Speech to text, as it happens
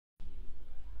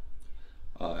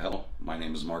My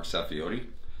name is Mark Saffioti.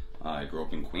 I grew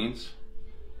up in Queens.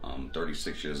 I'm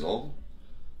 36 years old.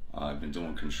 I've been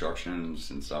doing construction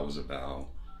since I was about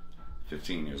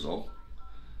 15 years old.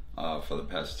 For the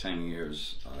past 10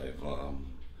 years, I've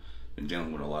been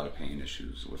dealing with a lot of pain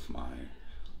issues with my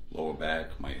lower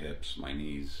back, my hips, my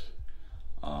knees.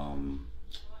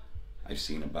 I've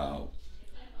seen about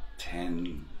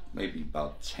 10, maybe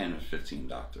about 10 or 15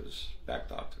 doctors, back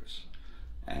doctors.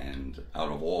 And out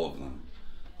of all of them,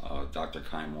 Dr.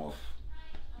 Kaimoff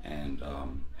and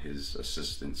his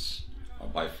assistants are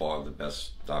by far the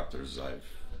best doctors I've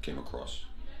came across.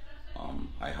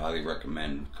 I highly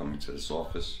recommend coming to this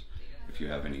office if you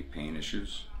have any pain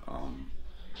issues.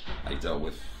 I've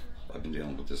been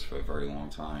dealing with this for a very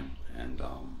long time, and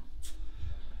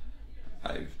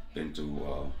I've been through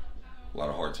a lot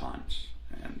of hard times,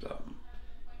 and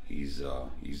he's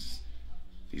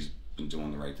been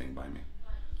doing the right thing by me.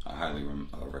 I highly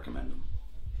recommend him.